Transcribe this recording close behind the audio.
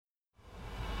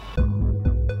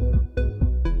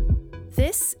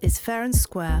This is Fair and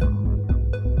Square,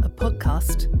 a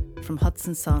podcast from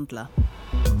Hudson Sandler.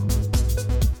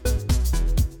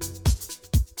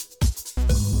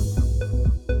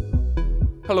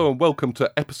 Hello and welcome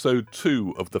to episode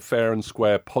 2 of the Fair and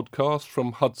Square podcast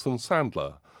from Hudson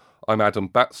Sandler. I'm Adam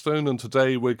Batstone and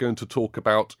today we're going to talk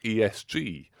about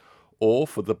ESG, or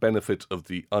for the benefit of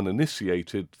the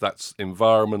uninitiated, that's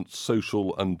environment,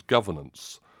 social and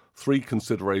governance. 3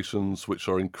 considerations which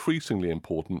are increasingly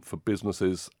important for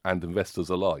businesses and investors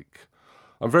alike.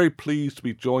 I'm very pleased to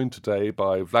be joined today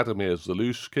by Vladimir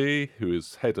Zalushky, who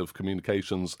is Head of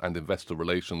Communications and Investor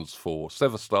Relations for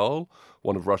Severstal,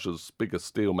 one of Russia's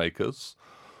biggest steelmakers.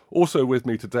 Also with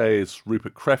me today is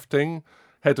Rupert Crefting,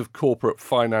 Head of Corporate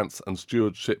Finance and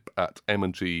Stewardship at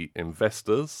M&G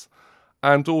Investors,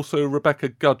 and also Rebecca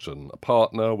Gudgeon, a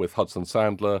partner with Hudson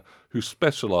Sandler, who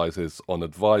specialises on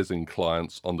advising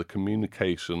clients on the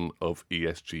communication of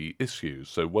ESG issues.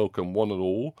 So welcome one and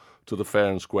all to the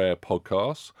Fair and Square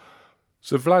podcast.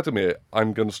 So Vladimir,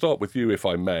 I'm going to start with you, if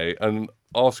I may, and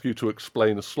ask you to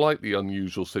explain a slightly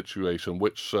unusual situation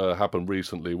which happened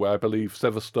recently, where I believe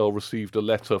Severstal received a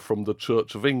letter from the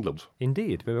Church of England.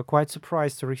 Indeed, we were quite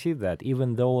surprised to receive that,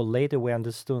 even though later we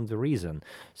understood the reason.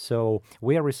 So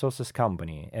we are a resources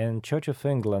company, and Church of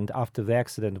England, after the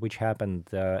accident which happened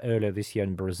earlier this year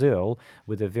in Brazil,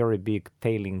 with a very big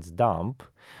tailings dump,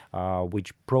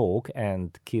 which broke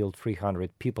and killed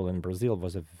 300 people in Brazil,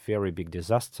 was a very big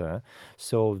disaster.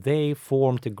 So they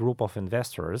formed a group of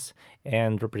investors,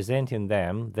 and representing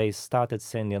them, they started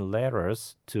sending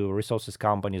letters to resources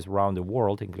companies around the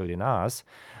world, including us,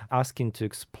 asking to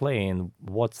explain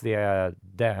what's their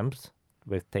dams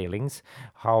with tailings,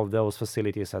 how those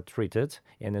facilities are treated,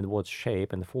 and in what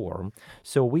shape and form.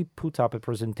 So we put up a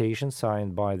presentation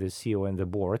signed by the CEO and the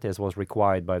board, as was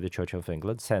required by the Church of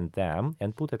England, sent them,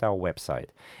 and put at our website.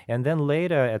 And then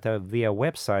later at their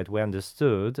website, we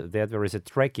understood that there is a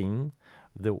tracking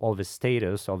of the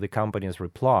status of the company's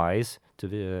replies to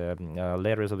the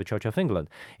letters of the Church of England.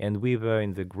 And we were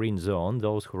in the green zone,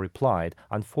 those who replied.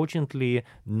 Unfortunately,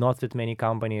 not that many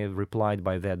companies replied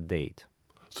by that date.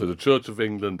 So the Church of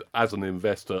England, as an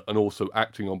investor and also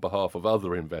acting on behalf of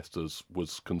other investors,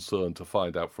 was concerned to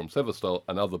find out from Severstal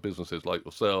and other businesses like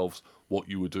yourselves what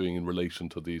you were doing in relation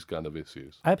to these kind of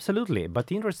issues. Absolutely.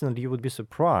 But interestingly, you would be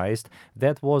surprised,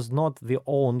 that was not the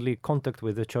only contact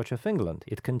with the Church of England.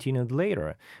 It continued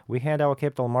later. We had our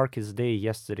Capital Markets Day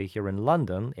yesterday here in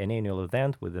London, an annual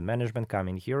event with the management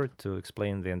coming here to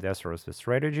explain the investors the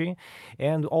strategy.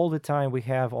 And all the time we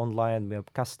have online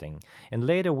webcasting. And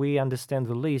later we understand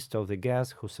the list of the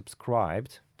guests who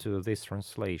subscribed to this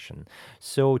translation.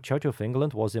 So Church of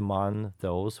England was among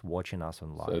those watching us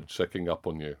online. So checking up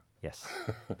on you. Yes.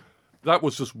 That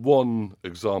was just one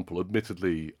example,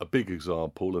 admittedly a big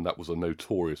example, and that was a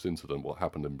notorious incident, what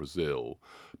happened in Brazil.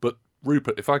 But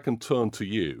Rupert, if I can turn to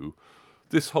you,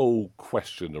 this whole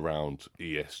question around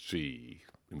ESG,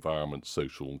 environment,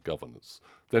 social and governance,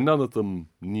 they're none of them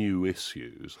new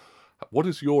issues. What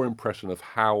is your impression of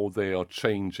how they are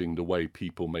changing the way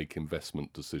people make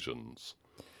investment decisions?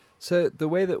 So the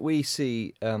way that we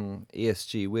see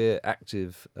ESG, we're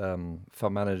active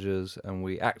fund managers and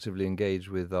we actively engage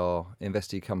with our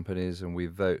investee companies and we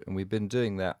vote, and we've been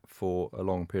doing that for a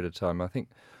long period of time. I think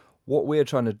what we're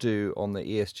trying to do on the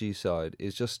ESG side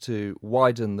is just to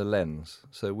widen the lens.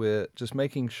 So we're just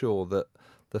making sure that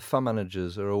the fund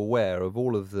managers are aware of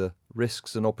all of the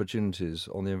risks and opportunities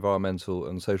on the environmental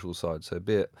and social side. So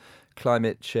be it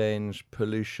climate change,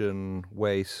 pollution,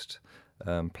 waste,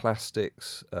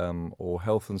 plastics, or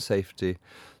health and safety.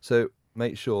 So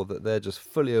make sure that they're just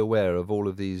fully aware of all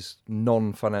of these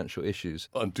non-financial issues.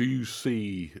 And do you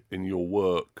see in your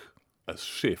work a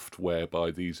shift whereby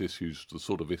these issues, the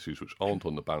sort of issues which aren't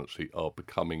on the balance sheet, are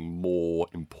becoming more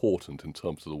important in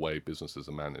terms of the way businesses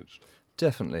are managed?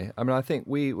 Definitely. I mean, I think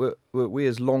we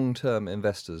as long-term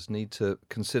investors need to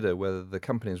consider whether the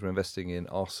companies we're investing in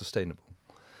are sustainable.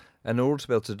 And in order to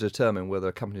be able to determine whether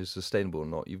a company is sustainable or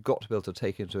not, you've got to be able to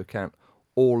take into account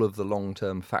all of the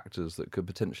long-term factors that could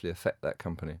potentially affect that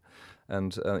company.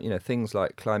 And, things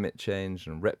like climate change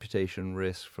and reputation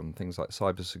risk from things like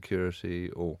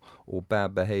cybersecurity or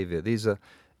bad behavior. These are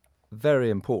very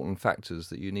important factors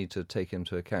that you need to take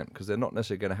into account because they're not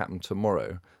necessarily going to happen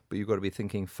tomorrow, but you've got to be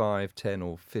thinking 5, 10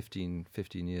 or 15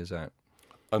 years out.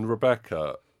 And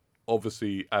Rebecca,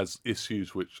 obviously as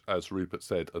issues which, as Rupert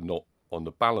said, are not on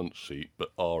the balance sheet,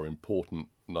 but are important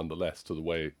nonetheless to the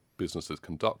way business is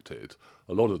conducted.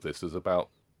 A lot of this is about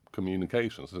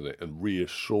communications, isn't it? And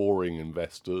reassuring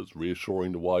investors,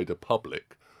 reassuring the wider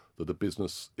public that the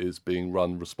business is being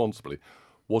run responsibly.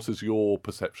 What is your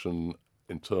perception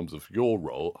in terms of your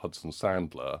role, Hudson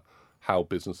Sandler, how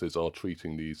businesses are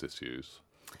treating these issues?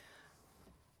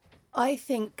 I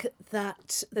think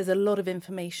that there's a lot of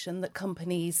information that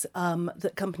companies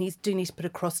do need to put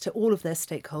across to all of their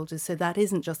stakeholders. So that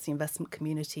isn't just the investment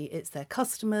community, it's their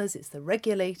customers, it's the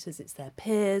regulators, it's their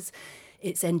peers,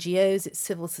 it's NGOs, it's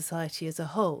civil society as a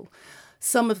whole.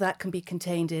 Some of that can be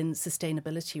contained in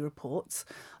sustainability reports,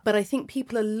 but I think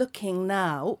people are looking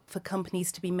now for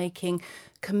companies to be making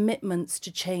commitments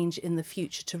to change in the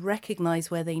future, to recognise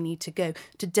where they need to go,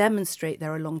 to demonstrate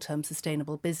they're a long-term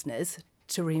sustainable business,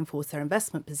 to reinforce their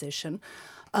investment position,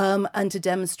 and to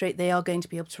demonstrate they are going to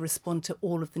be able to respond to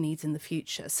all of the needs in the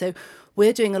future. So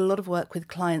we're doing a lot of work with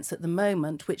clients at the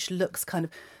moment, which looks kind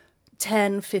of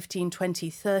 10, 15, 20,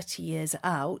 30 years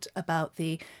out about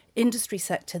the industry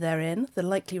sector they're in, the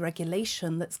likely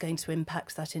regulation that's going to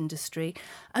impact that industry,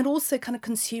 and also kind of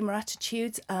consumer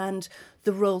attitudes and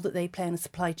the role that they play in a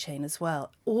supply chain as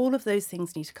well. All of those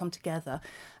things need to come together,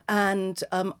 and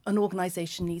an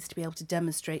organisation needs to be able to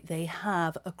demonstrate they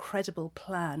have a credible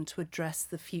plan to address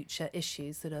the future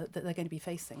issues that they're going to be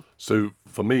facing. So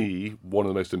for me, one of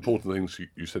the most important things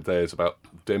you said there is about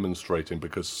demonstrating,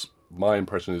 because my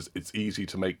impression is it's easy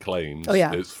to make claims. Oh,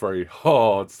 yeah. It's very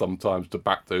hard sometimes to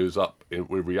back those up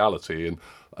with reality. And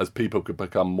as people could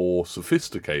become more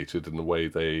sophisticated in the way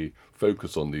they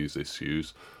focus on these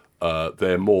issues,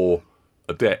 they're more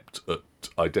adept at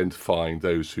identifying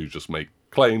those who just make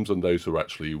claims and those who are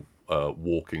actually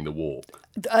walking the walk.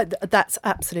 That's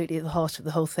absolutely at the heart of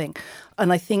the whole thing.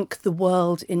 And I think the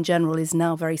world in general is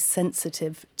now very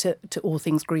sensitive to all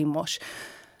things greenwash.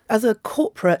 As a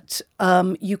corporate,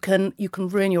 you can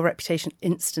ruin your reputation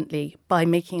instantly by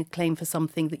making a claim for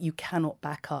something that you cannot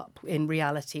back up in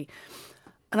reality.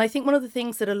 And I think one of the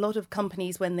things that a lot of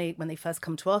companies, when they first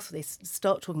come to us, or they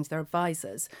start talking to their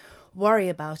advisors, worry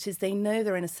about is they know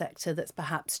they're in a sector that's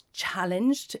perhaps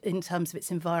challenged in terms of its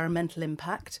environmental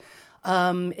impact.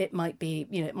 It might be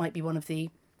one of the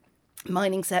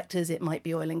mining sectors, it might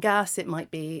be oil and gas, it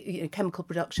might be chemical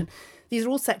production. These are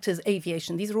all sectors,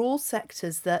 aviation, these are all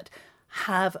sectors that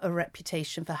have a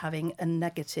reputation for having a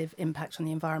negative impact on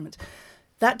the environment.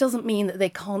 That doesn't mean that they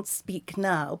can't speak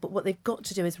now, but what they've got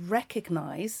to do is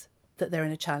recognise that they're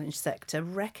in a challenged sector,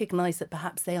 recognise that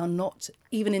perhaps they are not,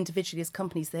 even individually as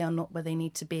companies, they are not where they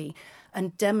need to be,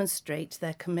 and demonstrate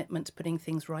their commitment to putting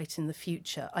things right in the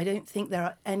future. I don't think there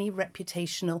are any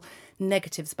reputational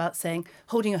negatives about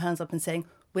holding your hands up and saying,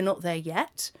 we're not there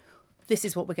yet. This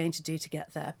is what we're going to do to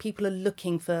get there. People are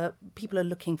looking for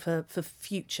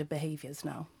future behaviours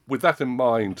now. With that in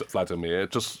mind, Vladimir,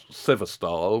 just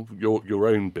Severstyle, your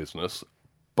own business,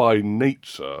 by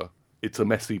nature, it's a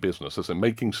messy business. As in,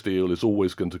 making steel is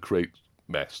always going to create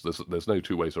mess. There's no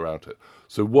two ways around it.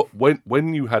 So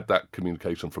when you had that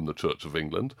communication from the Church of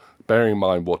England, bearing in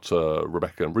mind what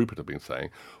Rebecca and Rupert have been saying,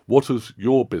 what has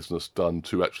your business done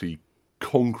to actually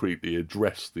concretely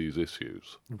address these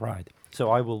issues? Right. So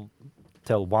I will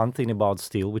tell one thing about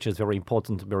steel, which is very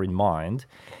important to bear in mind,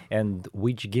 and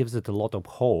which gives it a lot of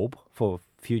hope for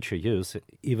future use,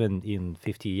 even in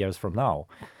 50 years from now.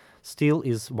 Steel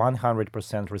is 100%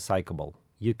 recyclable.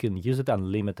 You can use it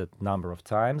unlimited number of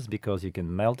times because you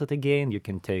can melt it again. You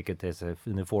can take it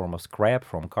in the form of scrap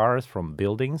from cars, from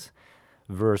buildings,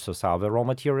 versus other raw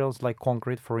materials like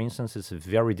concrete, for instance. It's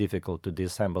very difficult to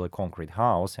disassemble a concrete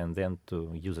house and then to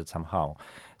use it somehow.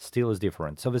 Steel is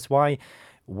different. So that's why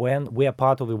when we are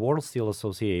part of the World Steel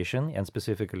Association, and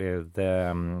specifically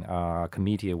the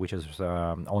committee which is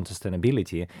on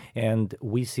sustainability, and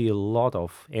we see a lot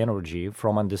of energy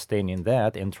from understanding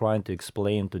that and trying to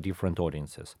explain to different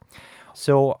audiences.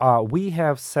 So we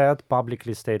have set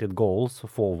publicly stated goals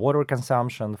for water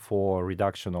consumption, for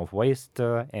reduction of waste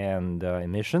and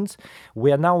emissions.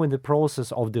 We are now in the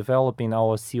process of developing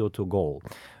our CO2 goal.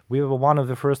 We were one of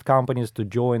the first companies to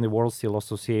join the World Steel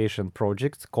Association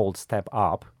project called Step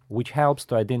Up, which helps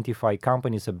to identify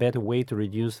companies a better way to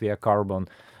reduce their carbon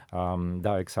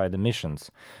dioxide emissions.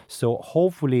 So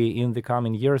hopefully in the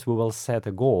coming years we will set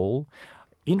a goal.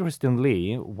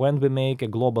 Interestingly, when we make a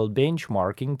global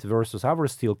benchmarking versus other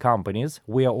steel companies,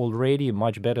 we are already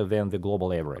much better than the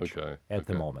global average at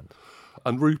the moment.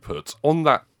 And Rupert, on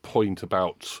that point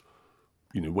about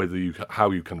how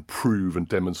you can prove and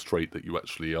demonstrate that you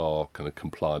actually are kind of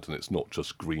compliant and it's not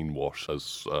just greenwash,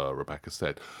 as Rebecca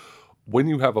said. When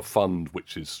you have a fund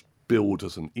which is billed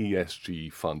as an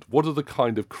ESG fund, what are the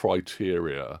kind of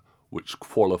criteria which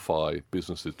qualify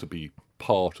businesses to be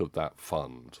part of that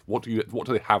fund? What do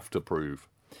they have to prove?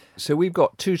 So we've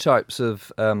got two types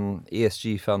of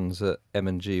ESG funds at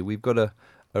M&G. We've got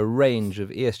a range of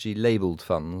ESG labelled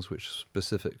funds, which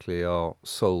specifically are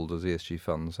sold as ESG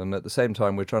funds. And at the same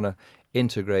time, we're trying to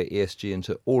integrate ESG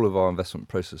into all of our investment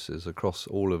processes across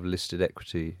all of listed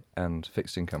equity and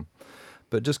fixed income.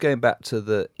 But just going back to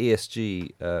the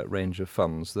ESG range of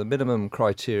funds, the minimum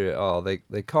criteria are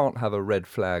they can't have a red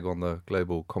flag on the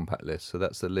Global Compact list. So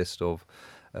that's the list of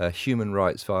human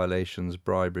rights violations,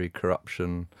 bribery,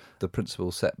 corruption, the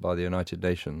principles set by the United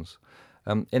Nations.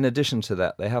 In addition to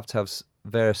that, they have to have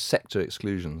various sector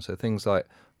exclusions. So things like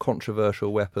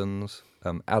controversial weapons,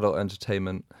 adult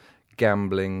entertainment,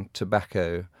 gambling,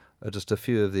 tobacco are just a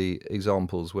few of the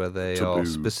examples where they are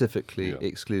specifically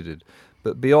excluded.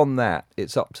 But beyond that,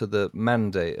 it's up to the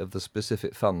mandate of the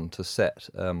specific fund to set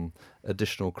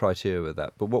additional criteria with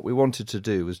that. But what we wanted to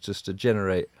do was just to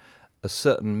generate a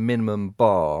certain minimum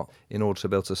bar in order to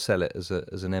be able to sell it as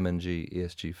an M&G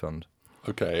ESG fund.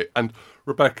 Okay. And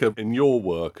Rebecca, in your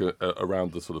work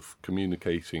around the sort of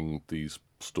communicating these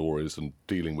stories and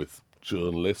dealing with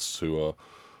journalists who are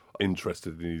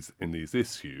interested in these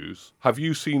issues, have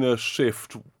you seen a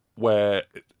shift where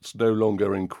it's no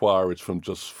longer inquiries from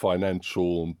just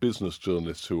financial and business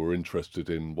journalists who are interested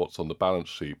in what's on the balance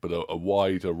sheet, but a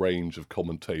wider range of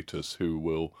commentators who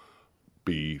will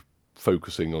be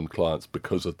focusing on clients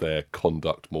because of their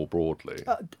conduct more broadly?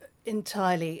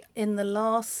 Entirely. In the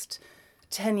last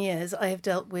 10 years, I have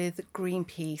dealt with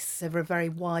Greenpeace over a very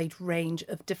wide range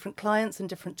of different clients and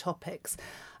different topics.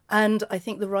 And I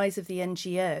think the rise of the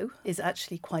NGO is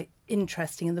actually quite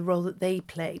interesting in the role that they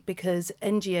play, because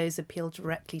NGOs appeal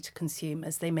directly to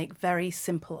consumers. They make very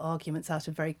simple arguments out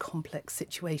of very complex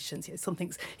situations.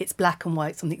 It's black and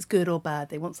white, something's good or bad.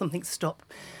 They want something stopped.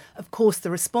 Of course,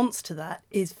 the response to that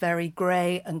is very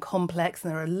grey and complex,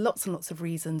 and there are lots and lots of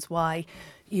reasons why,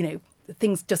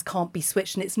 things just can't be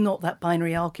switched, and it's not that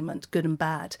binary argument, good and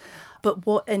bad. But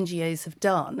what NGOs have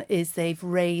done is they've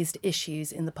raised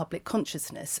issues in the public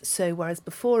consciousness. So whereas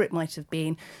before it might have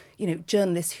been,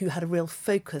 journalists who had a real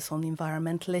focus on the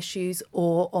environmental issues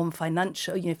or on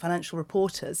financial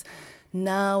reporters,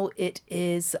 now it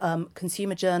is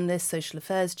consumer journalists, social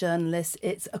affairs journalists.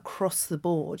 It's across the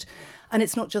board. And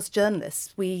it's not just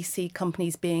journalists. We see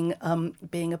companies being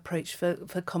approached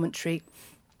for commentary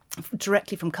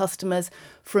directly from customers,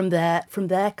 from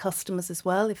their customers as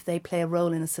well, if they play a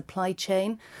role in a supply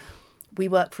chain. We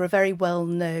work for a very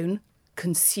well-known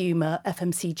consumer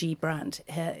FMCG brand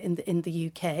here in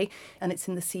the UK, and it's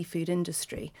in the seafood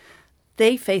industry.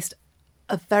 They faced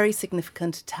a very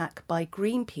significant attack by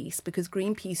Greenpeace, because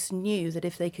Greenpeace knew that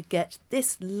if they could get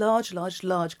this large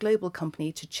global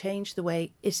company to change the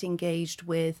way it engaged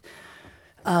with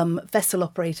vessel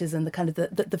operators and the kind of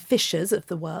the fishers of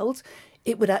the world,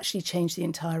 it would actually change the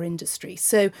entire industry.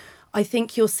 So I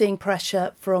think you're seeing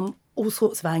pressure from all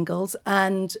sorts of angles,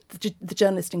 and the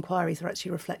journalist inquiries are actually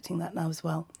reflecting that now as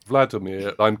well.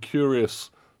 Vladimir, I'm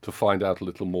curious to find out a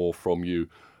little more from you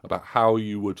about how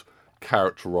you would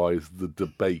characterise the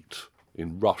debate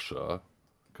in Russia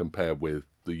compared with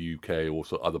the UK or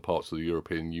also other parts of the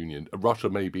European Union. Russia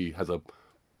maybe has a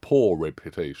poor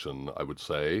reputation, I would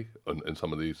say, in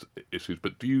some of these issues.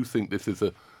 But do you think this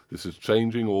is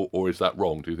changing, or is that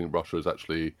wrong? Do you think Russia is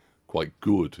actually quite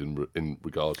good in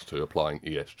regards to applying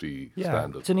ESG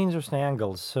standards? It's an interesting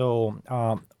angle. So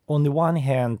on the one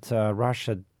hand,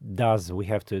 Russia does, we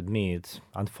have to admit,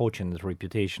 unfortunate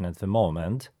reputation at the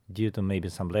moment due to maybe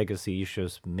some legacy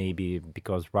issues, maybe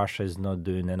because Russia is not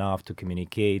doing enough to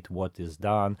communicate what is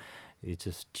done. It's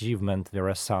an achievement. There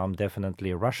are some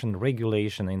definitely Russian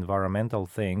regulation, environmental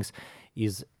things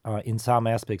is in some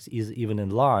aspects is even in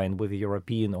line with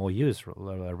European or US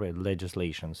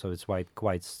legislation. So it's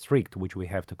quite strict, which we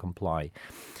have to comply.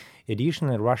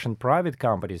 Additionally, Russian private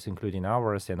companies, including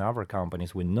ours and other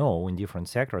companies we know in different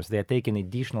sectors, they are taking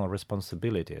additional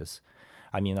responsibilities.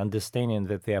 I mean, understanding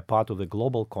that they are part of the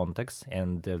global context,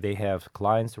 and they have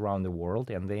clients around the world,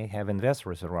 and they have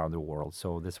investors around the world.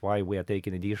 So that's why we are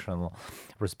taking additional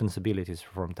responsibilities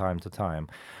from time to time.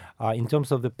 In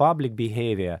terms of the public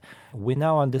behavior, we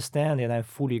now understand, and I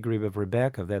fully agree with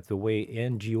Rebecca, that the way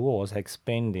NGOs are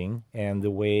expanding and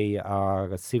the way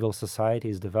civil society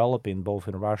is developing both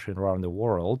in Russia and around the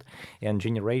world, and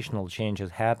generational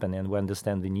changes happen, and we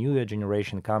understand the newer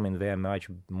generation coming, they are much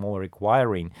more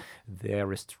requiring.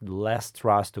 There is less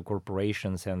trust to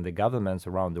corporations and the governments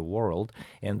around the world,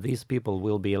 and these people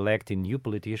will be electing new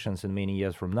politicians in many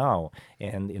years from now,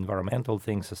 and environmental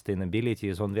things, sustainability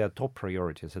is on their top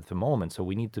priorities at the moment. So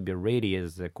we need to be ready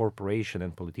as a corporation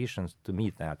and politicians to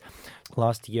meet that.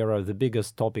 Last year, the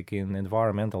biggest topic in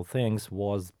environmental things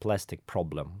was plastic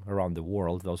problem around the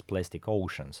world, those plastic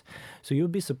oceans. So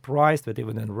you'd be surprised that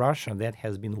even in Russia, that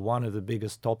has been one of the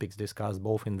biggest topics discussed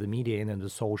both in the media and in the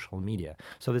social media.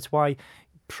 So that's why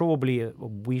probably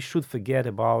we should forget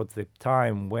about the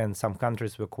time when some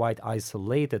countries were quite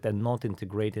isolated and not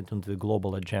integrated into the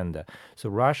global agenda. So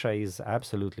Russia is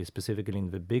absolutely, specifically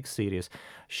in the big cities,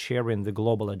 sharing the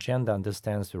global agenda,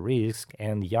 understands the risk,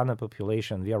 and younger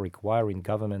population, they are requiring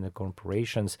government and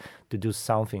corporations to do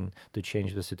something to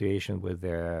change the situation with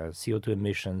their CO2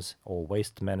 emissions or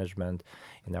waste management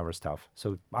and other stuff.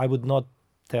 So I would not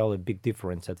tell a big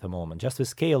difference at the moment. Just the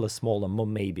scale is smaller,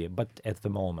 maybe, but at the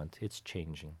moment it's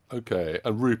changing. Okay,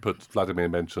 and Rupert, Vladimir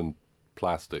mentioned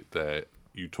plastic there.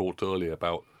 You talked earlier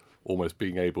about almost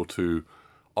being able to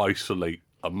isolate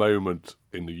a moment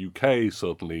in the UK,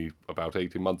 certainly about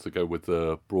 18 months ago, with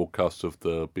the broadcast of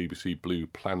the BBC Blue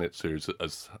Planet series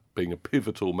as being a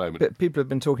pivotal moment. But people have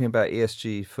been talking about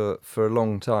ESG for a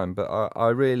long time, but I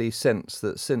really sense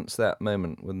that since that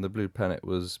moment when the Blue Planet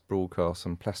was broadcast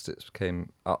and plastics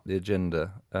came up the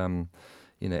agenda,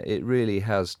 it really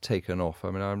has taken off. I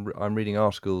mean, I'm reading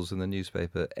articles in the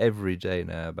newspaper every day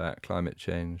now about climate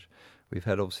change. We've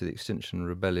had obviously the Extinction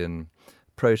Rebellion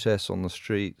protests on the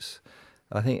streets.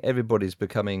 I think everybody's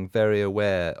becoming very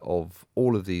aware of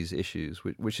all of these issues,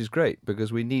 which is great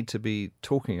because we need to be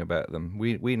talking about them.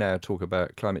 We now talk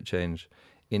about climate change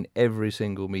in every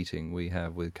single meeting we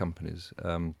have with companies,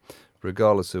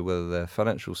 regardless of whether they're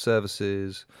financial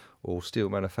services or steel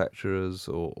manufacturers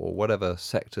or whatever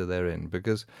sector they're in,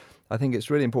 because I think it's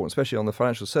really important, especially on the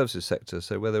financial services sector.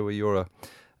 So whether you're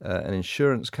an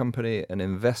insurance company, an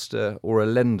investor or a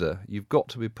lender, you've got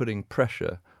to be putting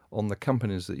pressure on the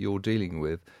companies that you're dealing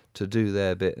with to do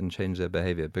their bit and change their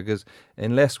behaviour. Because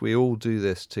unless we all do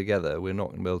this together, we're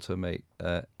not going to be able to make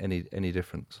any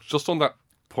difference. Just on that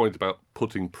point about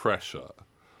putting pressure,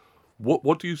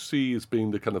 what do you see as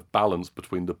being the kind of balance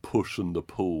between the push and the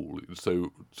pull?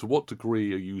 So to what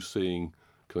degree are you seeing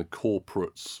kind of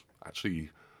corporates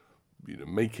actually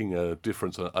making a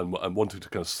difference and wanting to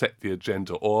kind of set the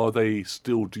agenda, or are they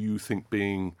still, do you think,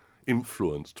 being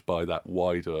influenced by that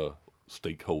wider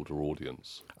stakeholder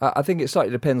audience? I think it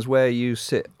slightly depends where you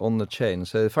sit on the chain.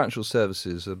 So the financial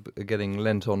services are getting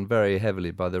lent on very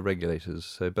heavily by the regulators,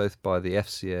 so both by the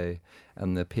FCA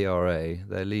and the PRA.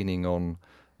 They're leaning on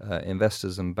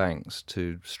investors and banks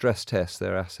to stress test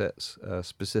their assets,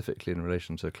 specifically in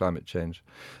relation to climate change.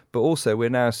 But also we're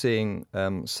now seeing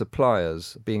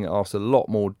suppliers being asked a lot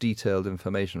more detailed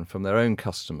information from their own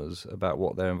customers about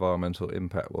what their environmental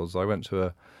impact was. I went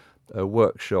to a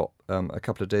workshop a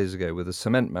couple of days ago with the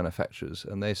cement manufacturers,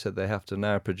 and they said they have to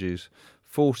now produce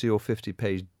 40 or 50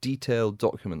 page detailed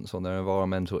documents on their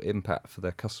environmental impact for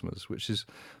their customers, which is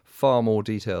far more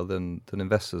detailed than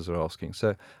investors are asking.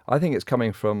 So I think it's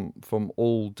coming from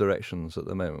all directions at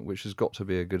the moment, which has got to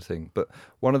be a good thing. But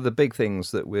one of the big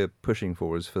things that we're pushing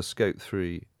for is for Scope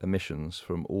 3 emissions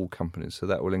from all companies. So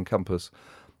that will encompass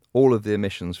all of the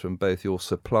emissions from both your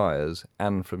suppliers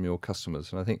and from your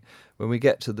customers. And I think when we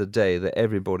get to the day that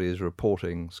everybody is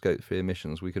reporting Scope 3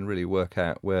 emissions, we can really work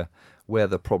out where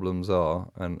the problems are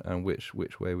and which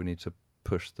way we need to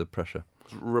push the pressure.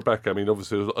 Rebecca, I mean,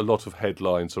 obviously there's a lot of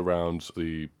headlines around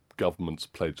the government's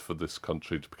pledge for this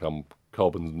country to become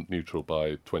carbon neutral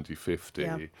by 2050.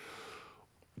 Yeah.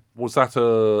 Was that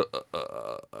a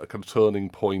kind of turning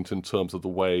point in terms of the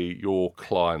way your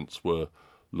clients were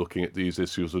looking at these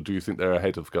issues, or do you think they're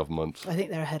ahead of government? I think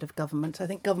they're ahead of government. I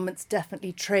think government's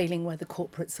definitely trailing where the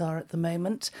corporates are at the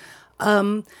moment.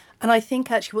 And I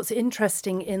think actually what's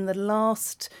interesting in the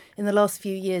last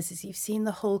few years is you've seen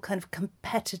the whole kind of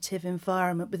competitive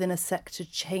environment within a sector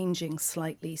changing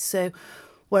slightly. So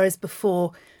whereas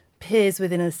before peers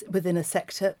within a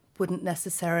sector wouldn't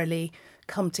necessarily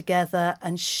come together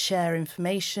and share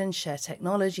information, share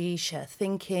technology, share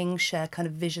thinking, share kind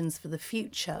of visions for the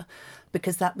future,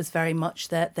 because that was very much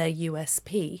their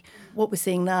USP. What we're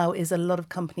seeing now is a lot of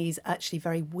companies actually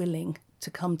very willing to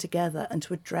come together and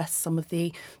to address some of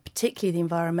particularly the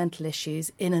environmental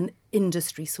issues in an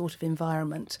industry sort of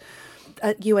environment.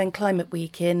 At UN Climate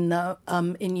Week in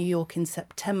New York in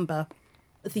September,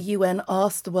 the UN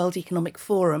asked the World Economic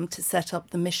Forum to set up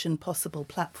the Mission Possible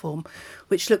platform,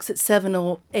 which looks at 7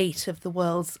 or 8 of the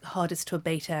world's hardest to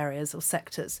abate areas or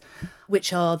sectors,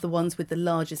 which are the ones with the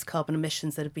largest carbon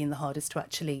emissions that have been the hardest to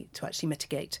actually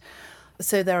mitigate.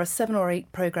 So there are 7 or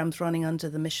 8 programs running under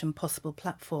the Mission Possible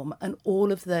platform, and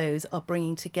all of those are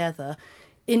bringing together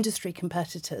industry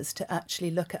competitors to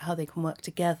actually look at how they can work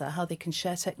together, how they can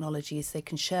share technologies, they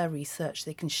can share research,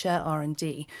 they can share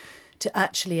R&D to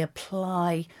actually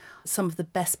apply some of the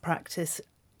best practice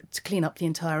to clean up the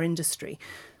entire industry.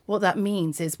 What that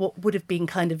means is what would have been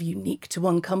kind of unique to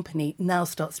one company now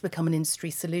starts to become an industry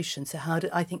solution. So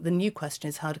I think the new question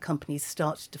is, how do companies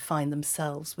start to define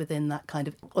themselves within that kind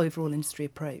of overall industry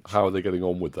approach? How are they getting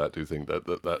on with that, do you think,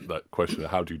 that question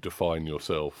of how do you define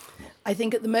yourself? I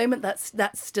think at the moment that's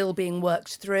still being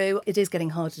worked through. It is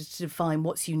getting harder to define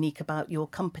what's unique about your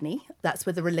company. That's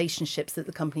where the relationships that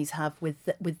the companies have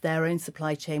with their own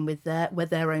supply chain, with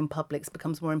their own publics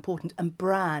becomes more important. And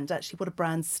brand, actually what a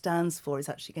brand stands for, is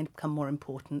actually going to become more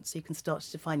important. So you can start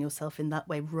to define yourself in that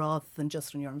way rather than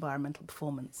just on your environmental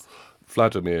performance.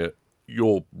 Vladimir,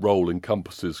 your role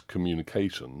encompasses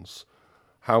communications.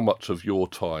 How much of your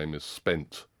time is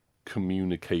spent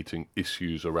communicating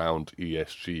issues around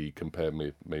ESG compared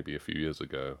with maybe a few years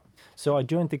ago? So I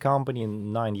joined the company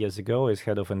 9 years ago as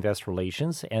head of investor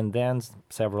relations, and then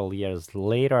several years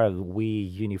later we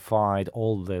unified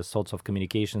all the sorts of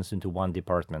communications into one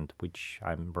department, which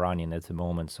I'm running at the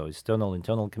moment. So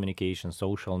internal communication,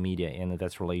 social media, and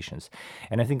investor relations.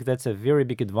 And I think that's a very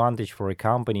big advantage for a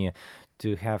company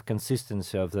to have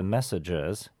consistency of the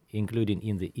messages, including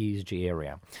in the ESG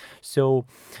area. So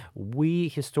we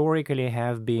historically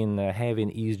have been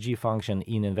having ESG function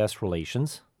in investor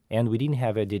relations, and we didn't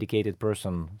have a dedicated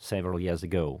person several years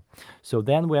ago. So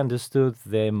then we understood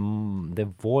the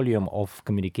volume of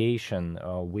communication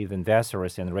with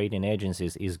investors and rating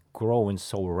agencies is growing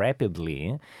so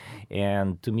rapidly,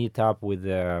 and to meet up with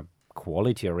the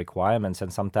quality requirements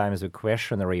and sometimes the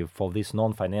questionnaire for this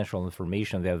non-financial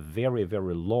information, they're very,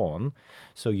 very long.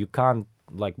 So you can't,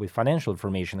 like with financial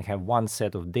information, have one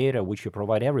set of data which you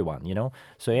provide everyone,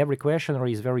 So every questionnaire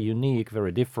is very unique,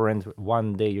 very different.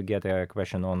 One day you get a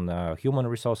question on human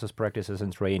resources practices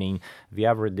and training. The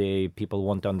other day people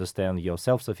want to understand your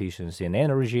self-sufficiency and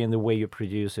energy and the way you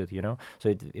produce it, So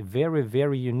it's very,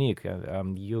 very unique.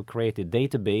 You create a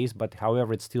database, but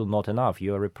however, it's still not enough.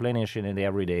 You're replenishing it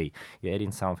every day. You're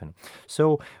adding something.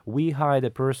 So we hired a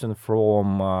person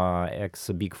from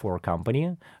ex-Big Four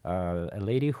company, a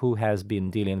lady who has been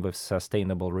dealing with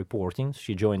sustainable reporting.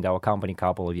 She joined our company a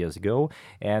couple of years ago,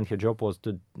 and her job was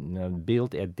to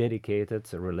build a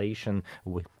dedicated relation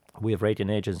with rating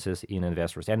agencies in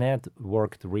investors. And that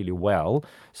worked really well.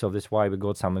 So that's why we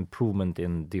got some improvement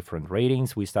in different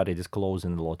ratings. We started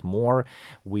disclosing a lot more.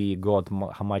 We got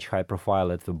much high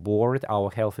profile at the board.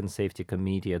 Our health and safety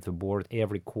committee at the board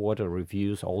every quarter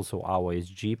reviews also our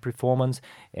ESG performance.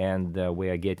 And we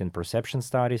are getting perception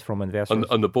studies from investors.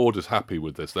 And the board is happy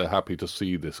with this. They're happy to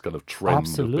see this kind of trend.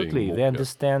 Absolutely. They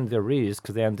understand the risk.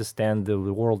 They understand the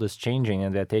world is changing,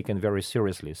 and they're taken very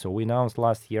seriously. So we announced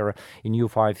last year a new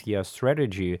 5-year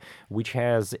strategy, which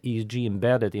has ESG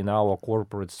embedded in our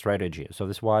corporate strategy. So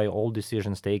that's why all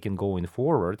decisions taken going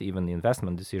forward, even the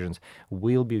investment decisions,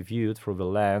 will be viewed through the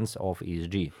lens of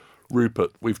ESG.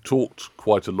 Rupert, we've talked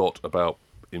quite a lot about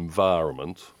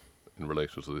environment in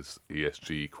relation to this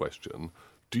ESG question.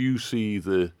 Do you see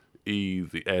the E,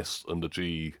 the S, and the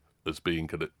G as being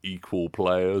kind of equal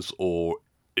players, or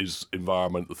is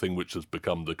environment the thing which has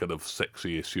become the kind of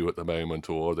sexy issue at the moment,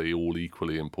 or are they all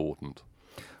equally important?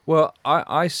 Well,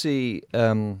 I see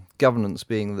governance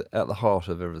being at the heart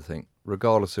of everything,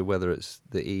 regardless of whether it's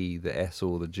the E, the S,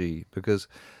 or the G, because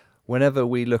whenever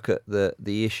we look at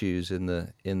the issues in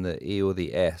the E or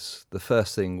the S, the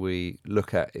first thing we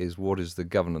look at is what is the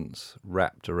governance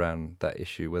wrapped around that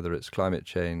issue, whether it's climate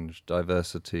change,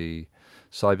 diversity,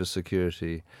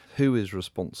 cybersecurity, who is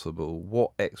responsible,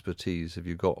 what expertise have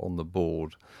you got on the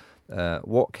board,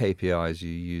 what KPIs are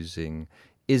you using,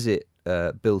 is it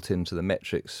built into the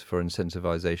metrics for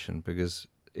incentivization? Because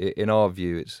in our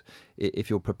view, it's if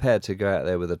you're prepared to go out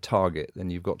there with a target, then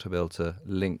you've got to be able to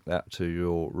link that to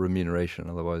your remuneration.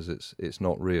 Otherwise, it's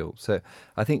not real. So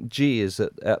I think G is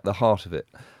at the heart of it.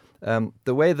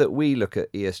 The way that we look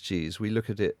at ESGs, we look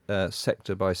at it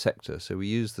sector by sector. So we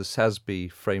use the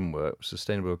SASB framework,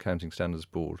 Sustainable Accounting Standards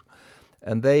Board,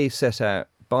 and they set out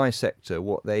by sector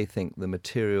what they think the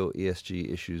material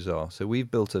ESG issues are. So we've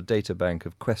built a data bank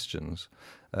of questions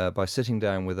by sitting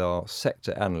down with our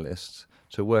sector analysts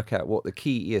to work out what the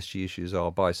key ESG issues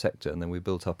are by sector, and then we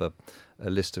built up a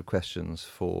list of questions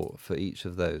for each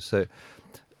of those. So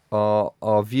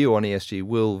our view on ESG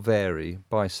will vary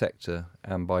by sector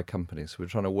and by company. So we're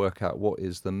trying to work out what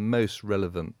is the most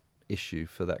relevant issue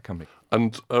for that company.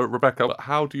 And Rebecca,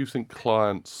 how do you think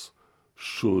clients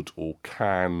should or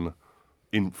can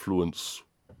influence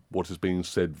what is being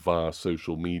said via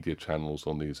social media channels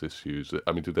on these issues?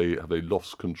 I mean, have they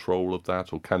lost control of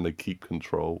that, or can they keep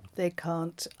control? They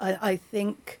can't. I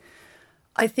think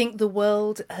the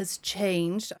world has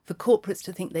changed. For corporates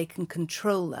to think they can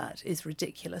control that is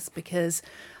ridiculous, because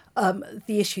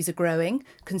the issues are growing.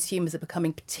 Consumers are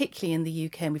becoming, particularly in the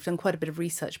UK, and we've done quite a bit of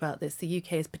research about this, the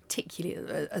UK is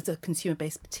particularly, as a consumer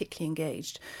base, particularly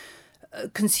engaged.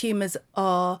 Consumers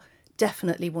are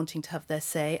definitely wanting to have their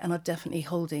say and are definitely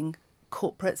holding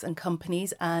corporates and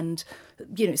companies and,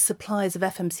 suppliers of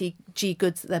FMCG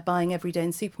goods that they're buying every day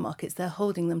in supermarkets, they're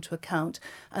holding them to account,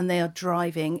 and they are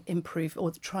trying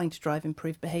to drive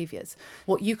improved behaviours.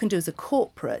 What you can do as a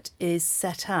corporate is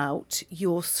set out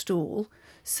your stall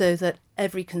so that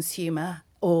every consumer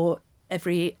or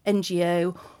every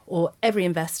NGO or every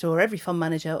investor or every fund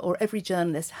manager or every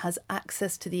journalist has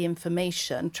access to the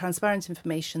information, transparent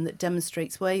information that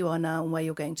demonstrates where you are now and where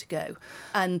you're going to go,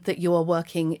 and that you are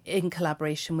working in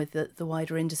collaboration with the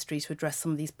wider industry to address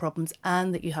some of these problems,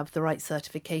 and that you have the right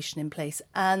certification in place,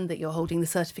 and that you're holding the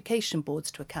certification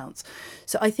boards to account.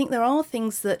 So I think there are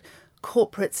things that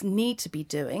corporates need to be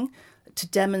doing to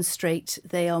demonstrate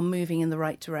they are moving in the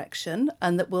right direction,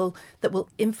 and that will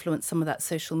influence some of that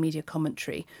social media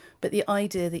commentary. But the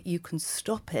idea that you can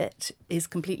stop it is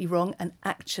completely wrong, and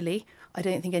actually I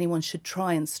don't think anyone should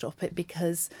try and stop it,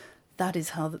 because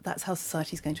that's how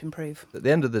society is going to improve. At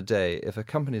the end of the day, if a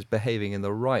company is behaving in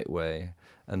the right way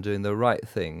and doing the right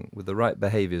thing with the right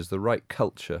behaviours, the right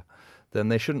culture, then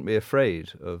they shouldn't be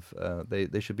afraid of,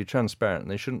 they should be transparent,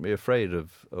 and they shouldn't be afraid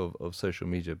of social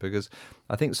media, because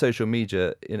I think social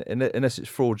media, unless it's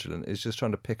fraudulent, is just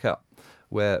trying to pick up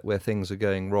where things are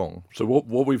going wrong. So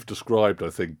what we've described, I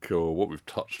think, or what we've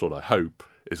touched on, I hope,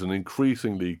 is an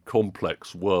increasingly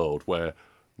complex world where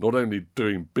not only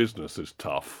doing business is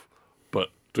tough, but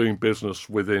doing business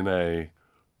within a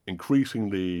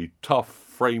increasingly tough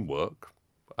framework,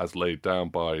 as laid down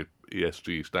by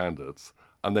ESG standards,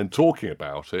 and then talking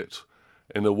about it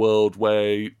in a world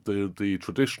where the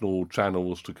traditional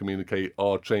channels to communicate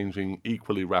are changing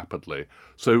equally rapidly.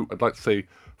 So I'd like to say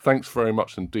thanks very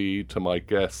much indeed to my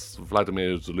guests,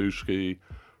 Vladimir Zalushki,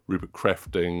 Rupert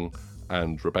Crefting,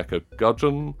 and Rebecca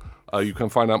Gudgeon. You can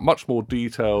find out much more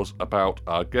details about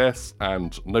our guests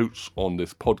and notes on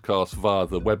this podcast via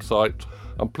the website.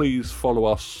 And please follow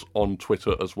us on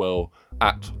Twitter as well,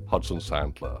 @Hudson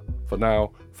Sandler. For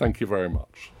now, thank you very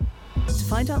much. To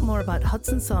find out more about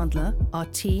Hudson Sandler, our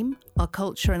team, our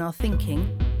culture and our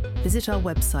thinking, visit our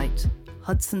website,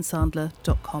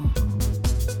 hudsonsandler.com.